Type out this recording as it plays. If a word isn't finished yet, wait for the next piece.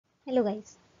Hello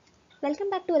guys, welcome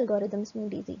back to Algorithms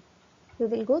Made Easy. We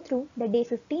will go through the day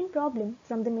 15 problem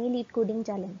from the May Leetcoding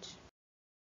challenge.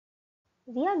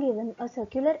 We are given a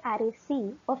circular array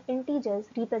C of integers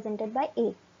represented by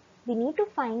A. We need to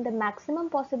find the maximum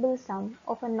possible sum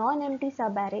of a non-empty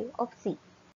subarray of C.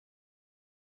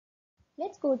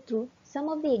 Let's go through some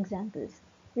of the examples.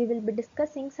 We will be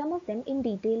discussing some of them in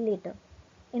detail later.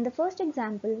 In the first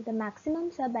example, the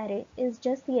maximum subarray is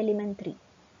just the element 3.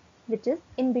 Which is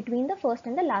in between the first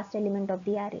and the last element of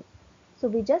the array. So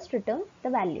we just return the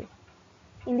value.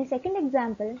 In the second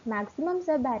example, maximum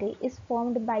subarray is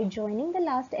formed by joining the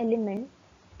last element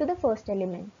to the first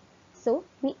element. So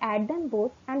we add them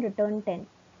both and return 10.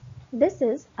 This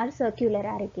is our circular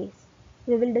array case.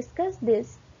 We will discuss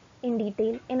this in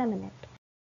detail in a minute.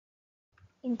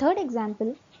 In third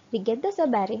example, we get the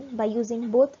subarray by using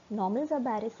both normal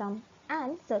subarray sum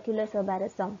and circular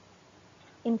subarray sum.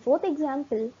 In fourth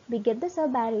example, we get the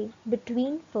subarray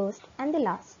between first and the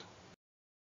last.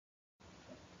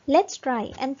 Let's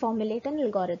try and formulate an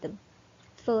algorithm.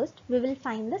 First, we will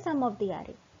find the sum of the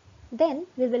array. Then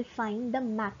we will find the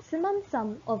maximum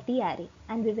sum of the array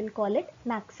and we will call it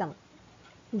maxsum.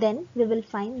 Then we will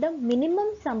find the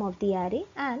minimum sum of the array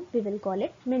and we will call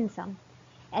it minsum.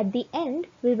 At the end,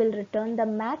 we will return the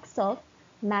max of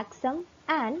maxsum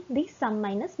and the sum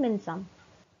minus minsum.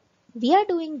 We are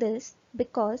doing this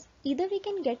because either we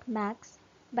can get max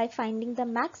by finding the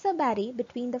max subarray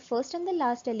between the first and the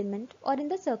last element, or in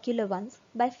the circular ones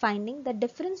by finding the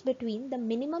difference between the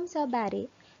minimum subarray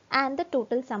and the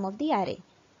total sum of the array.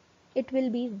 It will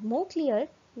be more clear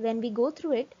when we go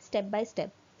through it step by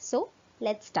step. So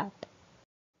let's start.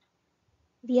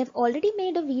 We have already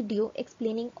made a video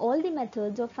explaining all the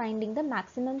methods of finding the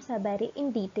maximum subarray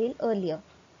in detail earlier.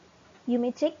 You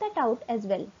may check that out as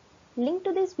well. Link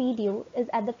to this video is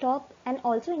at the top and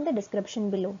also in the description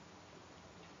below.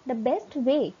 The best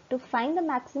way to find the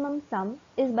maximum sum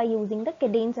is by using the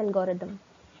cadence algorithm.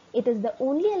 It is the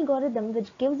only algorithm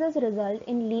which gives us result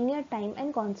in linear time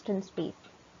and constant space.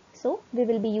 So we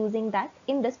will be using that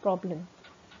in this problem.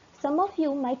 Some of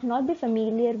you might not be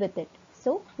familiar with it.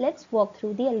 So let's walk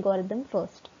through the algorithm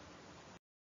first.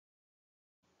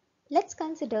 Let's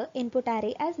consider input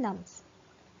array as nums.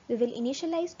 We will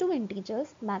initialize two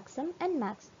integers, maxsum and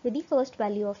max, with the first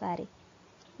value of array.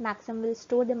 Maxsum will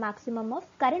store the maximum of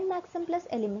current maxsum plus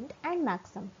element and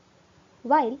maxsum,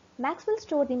 while max will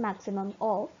store the maximum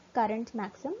of current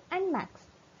maxsum and max.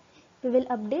 We will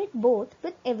update both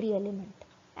with every element.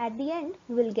 At the end,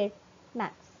 we will get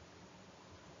max.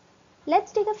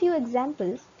 Let's take a few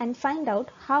examples and find out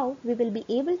how we will be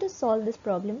able to solve this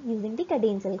problem using the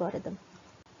cadence algorithm.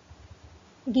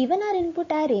 Given our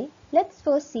input array, let's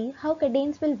first see how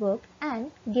cadence will work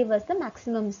and give us the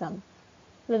maximum sum.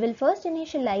 We will first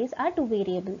initialize our two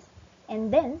variables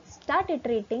and then start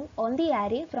iterating on the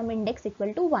array from index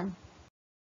equal to 1.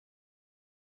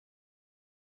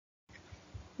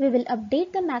 We will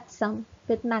update the maxsum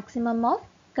with maximum of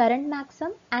current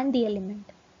maxsum and the element.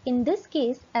 In this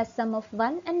case, as sum of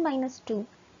 1 and minus 2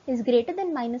 is greater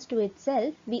than minus 2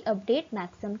 itself, we update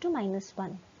maxsum to minus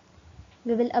 1.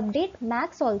 We will update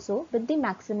max also with the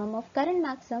maximum of current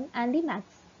maxsum and the max.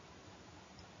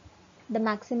 The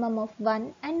maximum of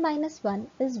 1 and minus 1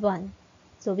 is 1,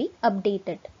 so we update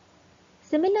it.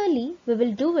 Similarly, we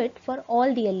will do it for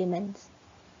all the elements.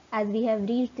 As we have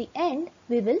reached the end,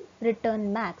 we will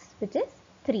return max, which is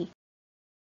 3.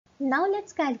 Now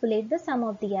let's calculate the sum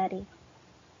of the array.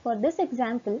 For this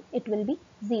example, it will be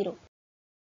 0.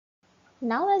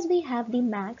 Now as we have the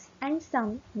max and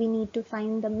sum, we need to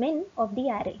find the min of the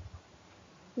array.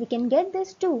 We can get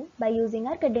this too by using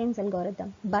our cadence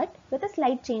algorithm, but with a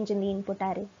slight change in the input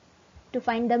array. To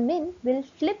find the min, we'll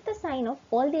flip the sign of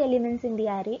all the elements in the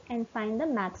array and find the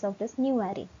max of this new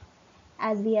array.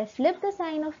 As we have flipped the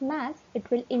sign of max,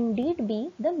 it will indeed be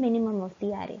the minimum of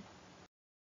the array.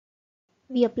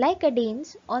 We apply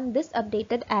cadence on this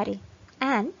updated array,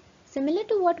 and similar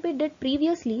to what we did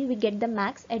previously, we get the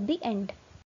max at the end.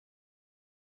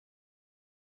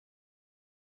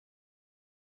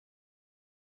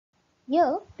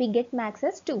 Here we get max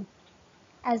as 2.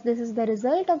 As this is the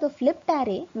result of the flipped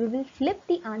array, we will flip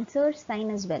the answer sign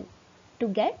as well to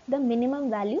get the minimum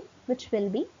value, which will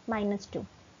be minus 2.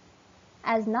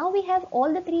 As now we have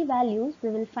all the three values, we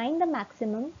will find the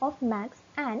maximum of max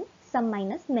and sum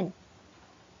minus min.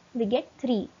 We get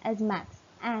 3 as max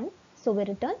and so we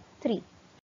return 3.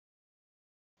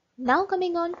 Now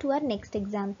coming on to our next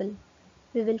example,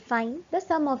 we will find the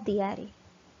sum of the array.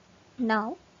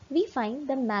 Now we find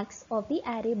the max of the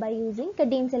array by using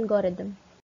cadence algorithm.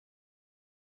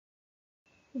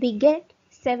 We get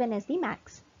 7 as the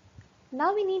max.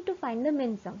 Now we need to find the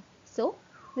min sum. So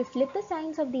we flip the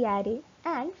signs of the array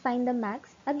and find the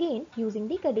max again using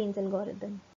the cadence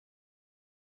algorithm.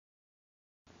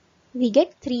 We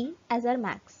get 3 as our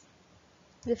max.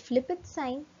 We flip its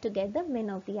sign to get the min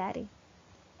of the array.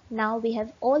 Now we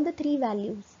have all the 3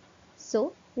 values.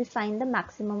 So we find the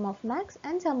maximum of max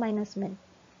and sum minus min.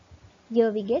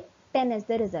 Here we get 10 as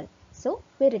the result. So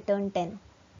we return 10.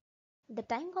 The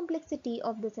time complexity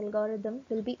of this algorithm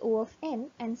will be O of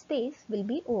n and space will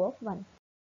be O of 1.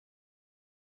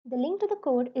 The link to the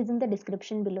code is in the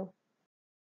description below.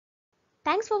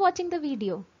 Thanks for watching the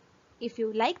video. If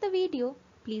you like the video,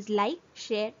 please like,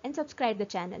 share and subscribe the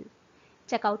channel.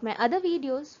 Check out my other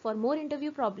videos for more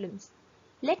interview problems.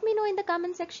 Let me know in the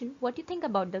comment section what you think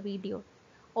about the video.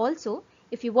 Also,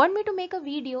 if you want me to make a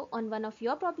video on one of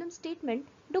your problem statement,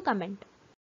 do comment.